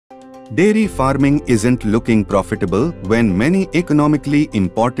Dairy farming isn't looking profitable when many economically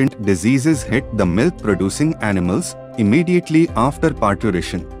important diseases hit the milk-producing animals immediately after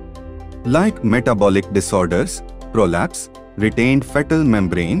parturition, like metabolic disorders, prolapse, retained fetal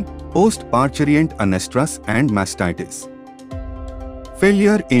membrane, post-parturient anestrus and mastitis.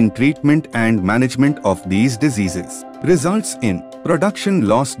 Failure in treatment and management of these diseases results in production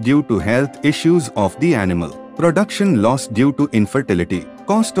loss due to health issues of the animal, production loss due to infertility,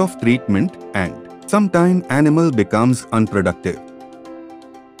 cost of treatment, and sometimes animal becomes unproductive.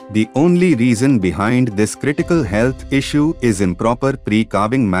 The only reason behind this critical health issue is improper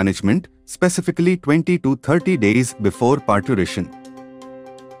pre-calving management, specifically 20 to 30 days before parturition.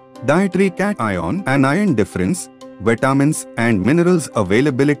 Dietary cation and iron difference, vitamins and minerals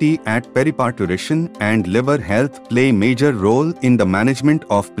availability at periparturition and liver health play major role in the management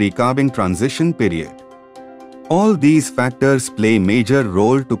of pre-calving transition period. All these factors play major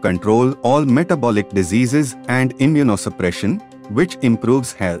role to control all metabolic diseases and immunosuppression, which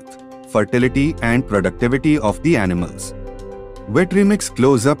improves health, fertility and productivity of the animals. Vetrimix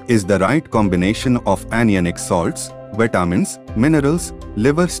Close-up is the right combination of anionic salts, vitamins, minerals,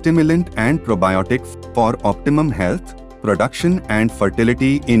 liver stimulant and probiotic for optimum health, production and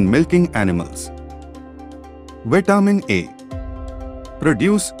fertility in milking animals. Vitamin A.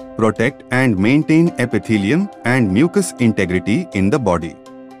 Produce, protect and maintain epithelium and mucous integrity in the body.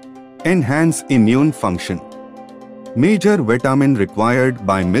 Enhance immune function. Major vitamin required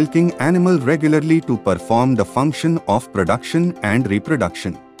by milking animal regularly to perform the function of production and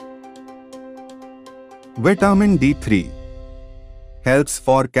reproduction. Vitamin D3 helps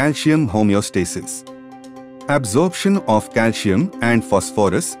for calcium homeostasis, absorption of calcium and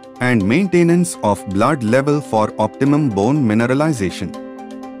phosphorus, and maintenance of blood level for optimum bone mineralization.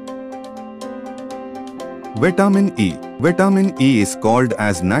 Vitamin E. Vitamin E is called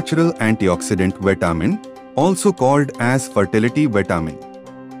as natural antioxidant vitamin, also called as fertility vitamin.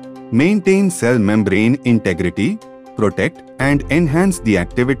 Maintain cell membrane integrity, protect and enhance the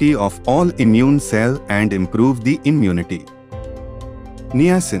activity of all immune cell and improve the immunity.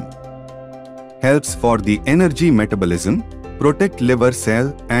 Niacin helps for the energy metabolism, protect liver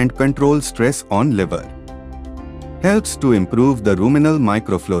cell and control stress on liver. Helps to improve the ruminal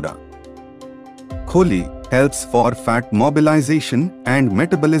microflora. Choline helps for fat mobilization and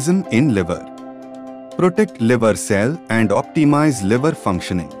metabolism in liver. Protect liver cell and optimize liver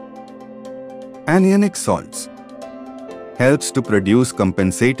functioning. Anionic salts helps to produce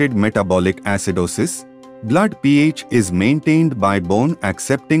compensated metabolic acidosis. Blood pH is maintained by bone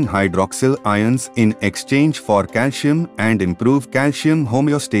accepting hydroxyl ions in exchange for calcium and improve calcium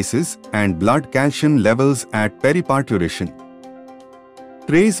homeostasis and blood calcium levels at periparturation.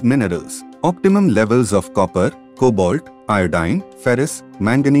 Trace minerals, optimum levels of copper, cobalt, iodine, ferrous,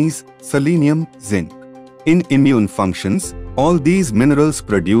 manganese, selenium, zinc. In immune functions, all these minerals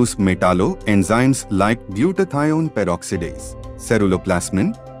produce metallo-enzymes like glutathione peroxidase,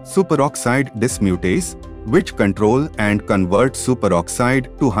 ceruloplasmin, superoxide dismutase, which control and convert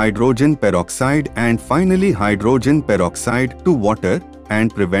superoxide to hydrogen peroxide and finally hydrogen peroxide to water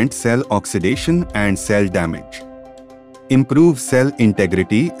and prevent cell oxidation and cell damage. Improve cell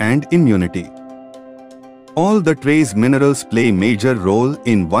integrity and immunity. All the trace minerals play major role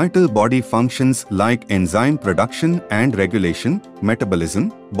in vital body functions like enzyme production and regulation,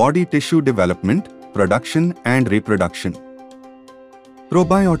 metabolism, body tissue development, production and reproduction.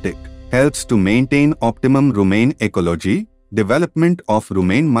 Probiotic helps to maintain optimum rumen ecology, development of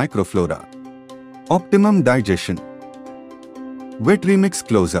rumen microflora. Optimum digestion. Vetrimix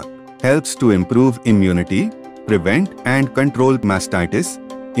Close-up helps to improve immunity, prevent and control mastitis,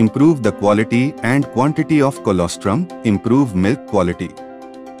 improve the quality and quantity of colostrum, improve milk quality.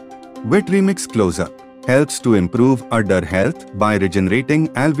 Vetrimix Close-up helps to improve udder health by regenerating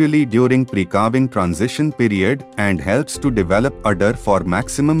alveoli during pre-calving transition period and helps to develop udder for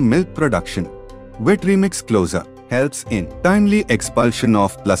maximum milk production. Vetrimix Close-up helps in timely expulsion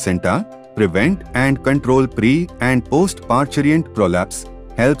of placenta, prevent and control pre- and post-parturient prolapse,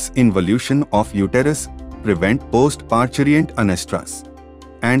 helps involution of uterus, prevent post-parturient anestrus,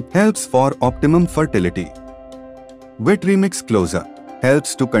 and helps for optimum fertility. Vetrimix Close-up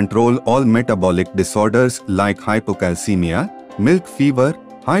helps to control all metabolic disorders like hypocalcemia, milk fever,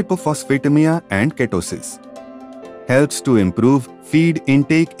 hypophosphatemia and ketosis. Helps to improve feed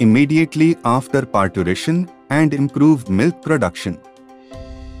intake immediately after parturition and improve milk production.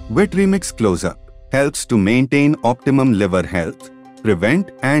 Vetrimix Close-up helps to maintain optimum liver health,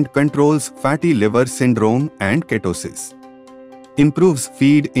 prevent and controls fatty liver syndrome and ketosis. Improves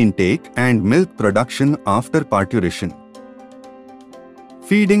feed intake and milk production after parturition.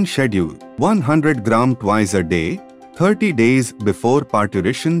 Feeding schedule: 100 gram twice a day, 30 days before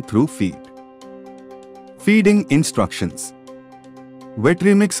parturition through feed. Feeding instructions: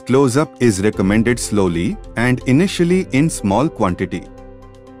 Vetrimix Close-up is recommended slowly and initially in small quantity.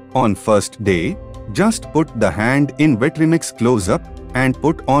 On first day, just put the hand in Vetrimix Close-up and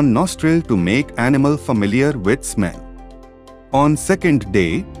put on nostril to make animal familiar with smell. On second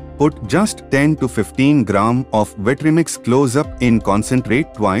day, put just 10 to 15 gram of Vetrimix Close-up in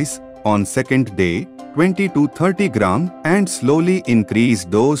concentrate twice. On second day, 20 to 30 gram and slowly increase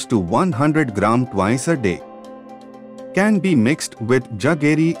dose to 100 gram twice a day. Can be mixed with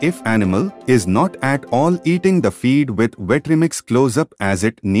jaggery if animal is not at all eating the feed with Vetrimix Close-up, as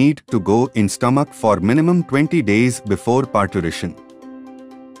it need to go in stomach for minimum 20 days before parturition.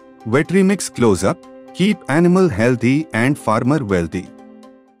 Vetrimix Close-up: keep animal healthy and farmer wealthy.